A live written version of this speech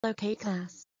Okay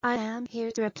class, I am here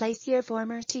to replace your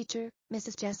former teacher,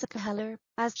 Mrs. Jessica Heller,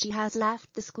 as she has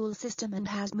left the school system and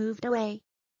has moved away.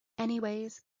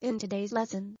 Anyways, in today's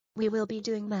lesson, we will be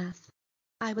doing math.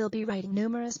 I will be writing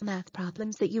numerous math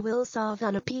problems that you will solve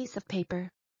on a piece of paper.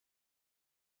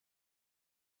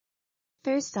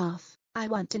 First off, I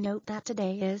want to note that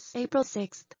today is April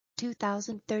 6th,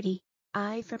 2030.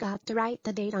 I forgot to write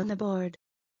the date on the board.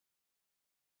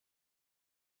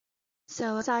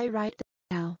 So as I write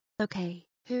now, okay,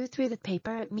 who threw the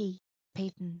paper at me?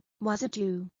 Peyton, was it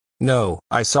you? No,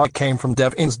 I saw it came from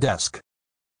Devin's desk.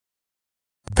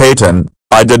 Peyton,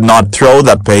 I did not throw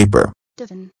that paper.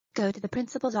 Devin, go to the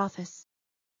principal's office.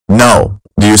 No,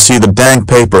 do you see the dang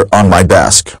paper on my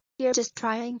desk? You're just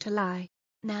trying to lie.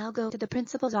 Now go to the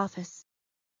principal's office.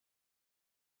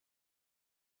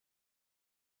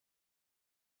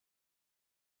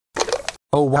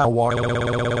 Oh wow.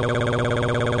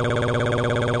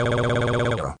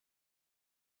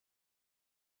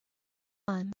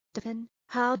 Devin,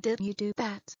 how did you do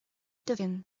that?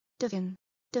 Devin.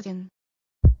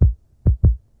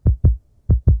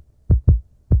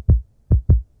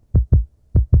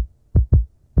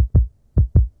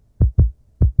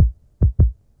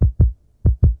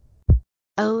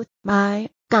 Oh my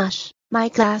gosh, my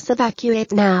class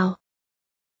evacuate now.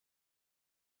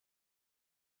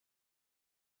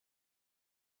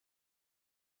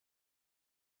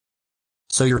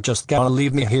 So you're just gonna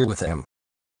leave me here with him?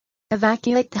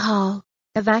 Evacuate the hall.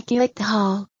 Evacuate the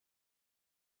hall.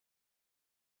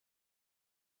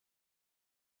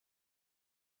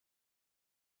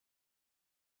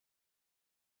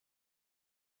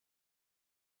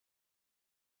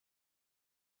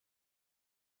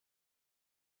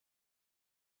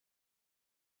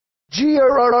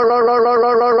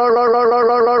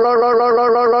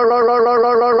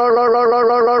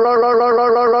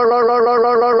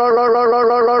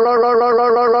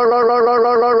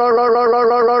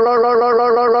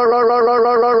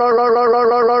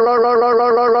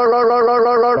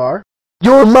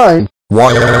 You're mine.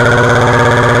 Why?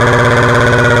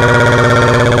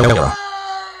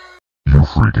 You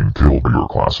freaking killed your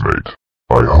classmate.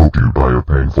 I hope you die a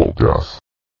painful death.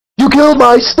 You killed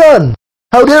my son.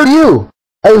 How dare you?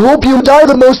 I hope you die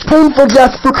the most painful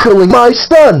death for killing my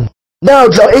son. Now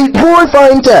draw a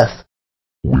horrifying death.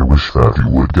 We wish that you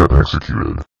would get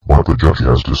executed, but the judge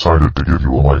has decided to give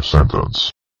you a life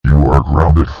sentence. You are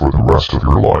grounded for the rest of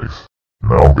your life.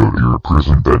 Now go to your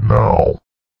prison bed now.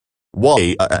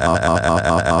 Why?